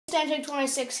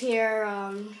Stantic26 here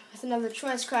with another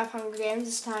Choicecraft Hunger Games.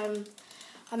 This time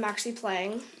I'm actually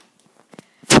playing.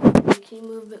 Can you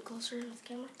move a bit closer to the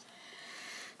camera?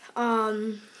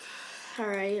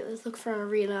 Alright, let's look for an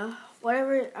arena.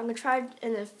 Whatever, I'm going to try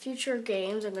in the future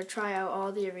games, I'm going to try out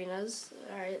all the arenas.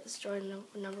 Alright, let's join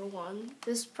number 1.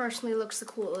 This personally looks the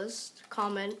coolest.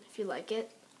 Comment if you like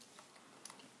it.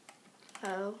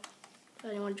 Oh,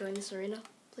 anyone join this arena,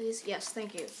 please? Yes,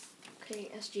 thank you. Okay,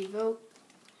 SG vote.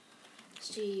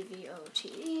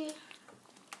 SGVOTE.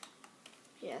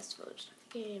 Yes, vote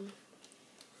game.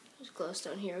 There's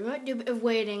glowstone here. We might do a bit of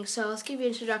waiting, so let's give you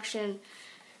an introduction.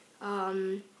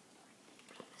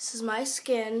 This is my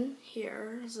skin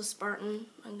here. It's a Spartan.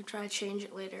 I'm going to try to change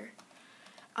it later.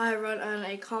 I run on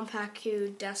a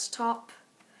CompactQ desktop.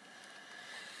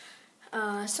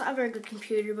 It's not a very good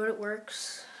computer, but it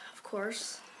works, of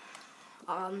course.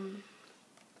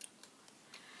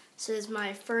 This is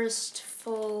my first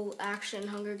full action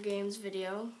Hunger Games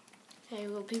video. Hey,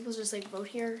 will people just like vote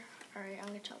here? Alright, I'm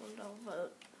going to tell them to all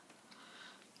vote.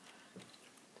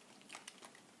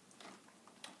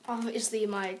 Obviously,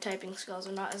 my typing skills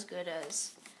are not as good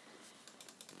as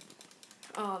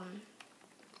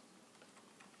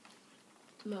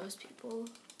most people.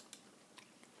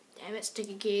 Damn it,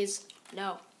 sticky keys.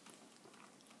 No.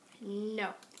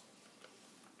 No.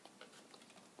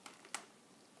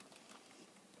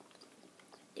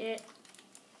 Did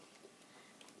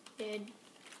it.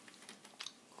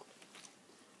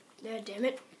 Damn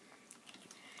it.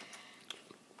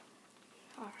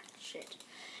 Oh, shit.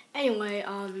 Anyway,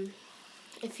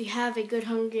 if you have a good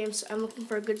Hunger Games, I'm looking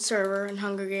for a good server in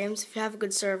Hunger Games. If you have a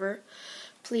good server,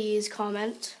 please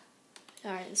comment.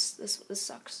 Alright, this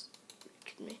sucks.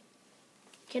 Kidding me?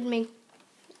 Kidding me?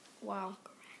 Wow.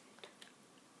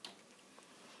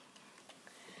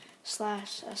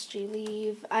 /SG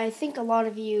leave. I think a lot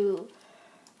of you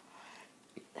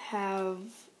have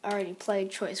already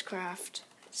played Choicecraft.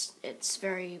 It's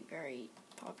very, very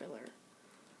popular.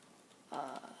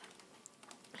 I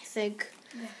think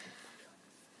if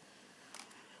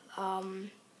I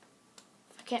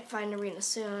can't find an arena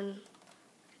soon,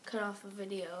 cut off a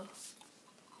video.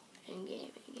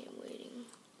 In-game waiting.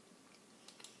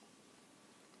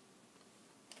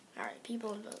 Alright,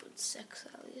 people voted 6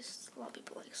 at least. A lot of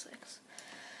people like 6.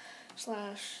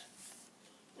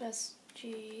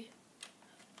 /SG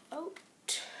vote.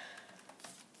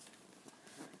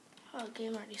 Oh,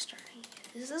 game already starting.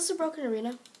 Is this a broken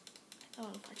arena? I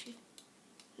want to punch you.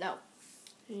 No.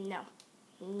 No.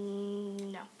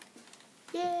 No.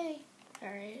 Yay!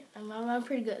 Alright, I'm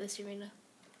pretty good at this arena.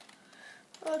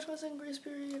 Oh, it was in grace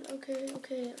period. Okay.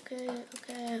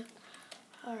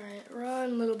 Alright,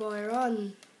 run, little boy,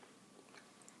 run.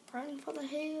 Run for the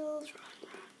hills. Run.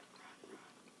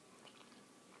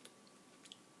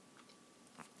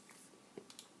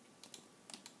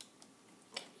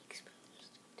 Can't be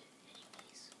exposed to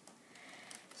enemies.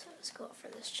 So let's go for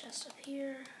this chest up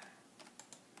here.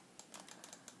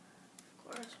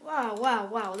 Of course.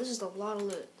 Wow. This is a lot of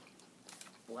loot.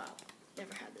 Wow.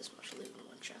 Never had this much loot in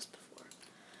one chest before.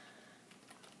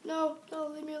 No,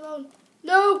 leave me alone.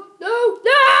 No!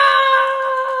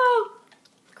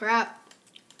 Crap.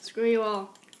 Screw you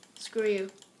all. Screw you.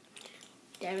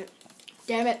 Damn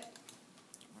it.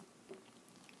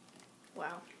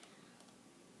 Wow.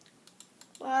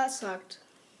 Well, that sucked.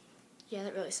 Yeah,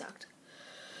 that really sucked.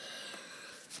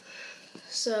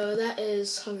 So, that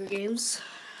is Hunger Games.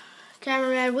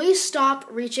 Cameraman, will you stop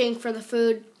reaching for the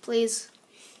food, please?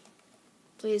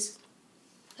 Please.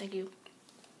 Thank you.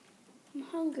 I'm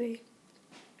hungry.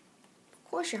 Of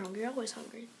course you're hungry. You're always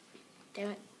hungry. Damn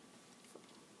it.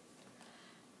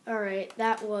 Alright,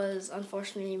 that was,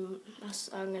 unfortunately, my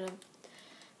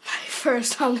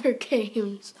first Hunger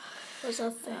Games. Was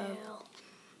a fail.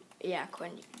 Yeah,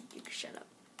 Quinn, you can shut up.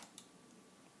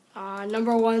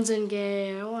 Number 1's in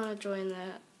game. I want to join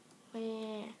that.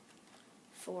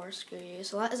 4, screw you.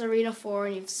 So that is Arena 4,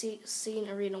 and you've seen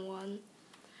Arena 1.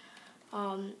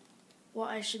 What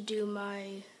I should do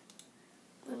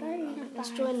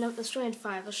let's join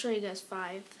 5. I'll show you guys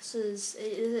 5.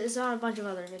 It's on a bunch of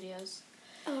other videos.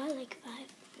 Oh, I like 5.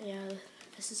 Yeah,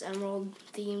 this is Emerald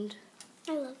themed.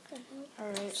 I love Emerald.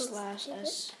 Alright,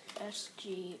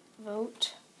 /SG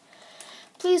vote.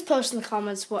 Please post in the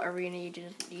comments what arena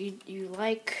you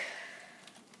like.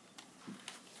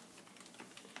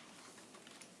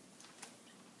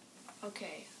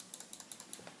 Okay.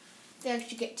 There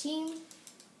you get team.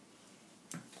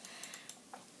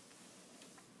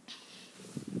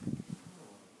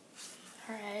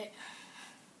 Alright.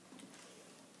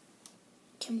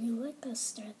 Can we like a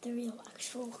start the real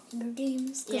actual Hunger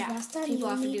Games. 'Cause Yeah, last time people you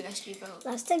have to only, do SG vote.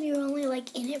 Last time you were only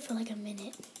like in it for like a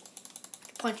minute.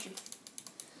 Punch you.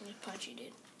 Like punch you,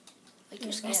 dude. Like your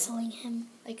You're skin. wrestling him.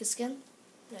 Like his skin?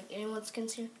 Like anyone's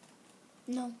skin's here?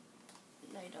 No.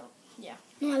 No, you don't. Yeah.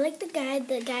 No, I like the guy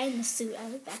in the suit. I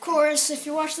like that. Of course, if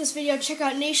you watch this video, check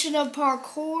out Nation of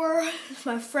Parkour.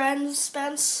 My friend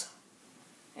Spence.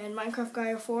 And Minecraft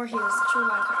Guy 4. He is the true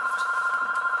Minecraft.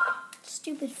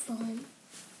 Stupid phone.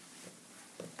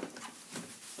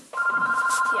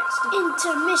 Yes.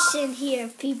 Intermission here,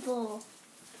 people.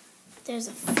 There's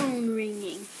a phone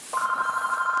ringing.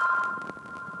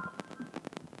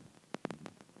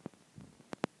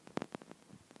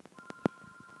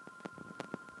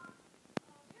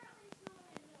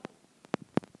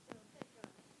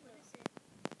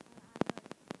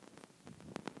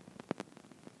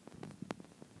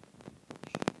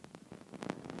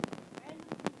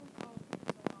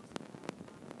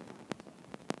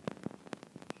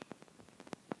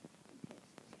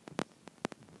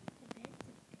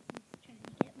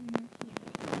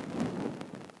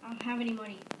 I don't have any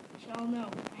money. Y'all know.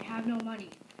 I have no money.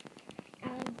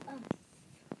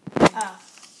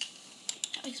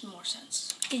 That makes more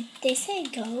sense. Did they say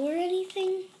go or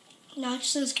anything? Now it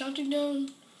just says counting down.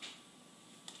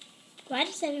 Why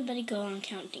does everybody go on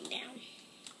counting down?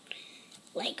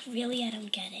 Like, really, I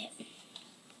don't get it.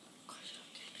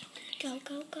 Go,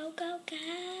 go, go, go, go.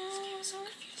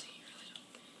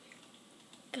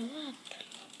 Go up.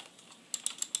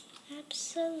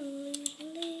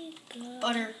 Absolutely go.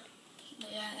 Butter.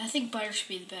 Yeah, I think Butter should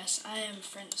be the best. I am a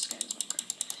friend of Sky's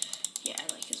Minecraft. Yeah,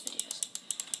 I like his videos.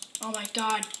 Oh my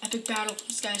god, epic battle.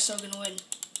 This guy is so gonna win.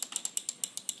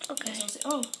 Okay.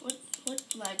 Oh, what?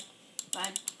 Lag.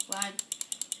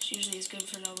 Which usually is good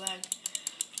for no lag.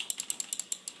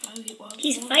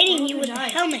 He's fighting you with the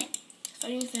helmet.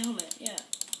 Fighting with the helmet, yeah.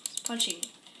 He's punching.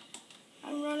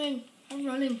 I'm running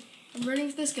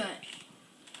with this guy.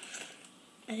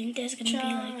 I think there's gonna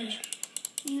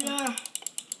be like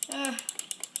a...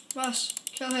 Boss,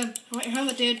 kill him. I want your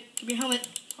helmet, dude. Give me your helmet.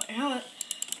 I want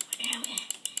your helmet.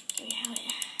 Give me your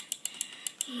helmet.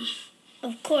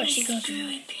 Of course you go through Screw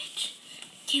it. it, bitch.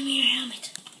 Give me your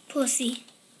helmet. Pussy.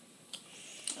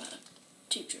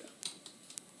 Too true.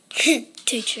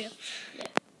 Too true. Yeah.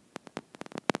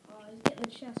 Oh, he's getting the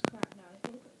chest cracked now. He's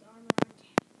gonna put his armor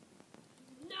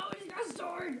on. No, he's got a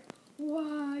sword.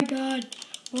 Why, God?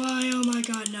 Why? Oh my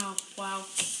God, no. Wow.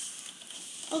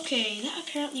 Okay, that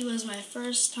apparently was my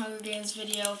first Hunger Games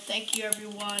video. Thank you,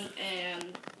 everyone,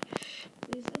 and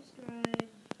please subscribe.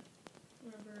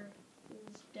 Remember, this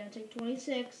is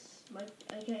Dantic26, Mike,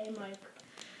 aka Mike.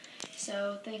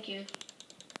 So, thank you.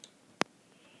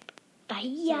 Bye.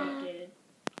 So updated.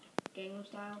 Gangnam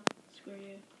Style. Screw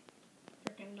you.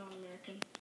 Freaking non-American.